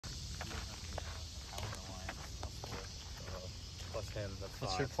him.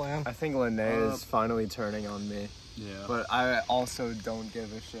 What's your plan? I think Linnea is finally turning on me. Yeah. But I also don't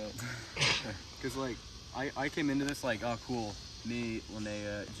give a shit. Because, like, I came into this like, oh, cool. Me,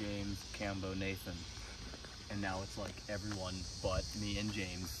 Linnea, James, Cambo, Nathan. And now it's like everyone but me and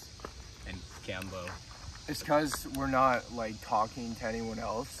James and Cambo. It's because we're not, like, talking to anyone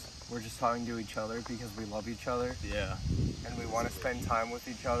else. We're just talking to each other because we love each other. Yeah. And we want to spend time with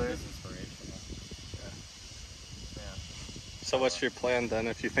each other. It's inspirational. Yeah. So what's your plan then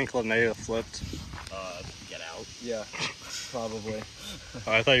if you think Linnea flipped? Get out. Yeah, probably.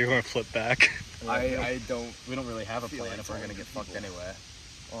 Oh, I thought you were going to flip back. I don't. We don't really have a feel plan like if we're talking gonna get to fucked people. anyway.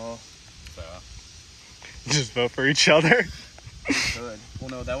 Oh, So Just vote for each other. good. well,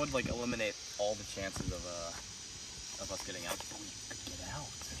 no, that would like eliminate all the chances of us getting out. Oh, we could get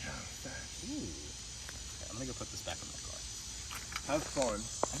out. Ooh. Okay, I'm gonna go put this back in my car. Have fun.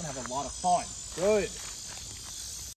 I'm gonna have a lot of fun. Good.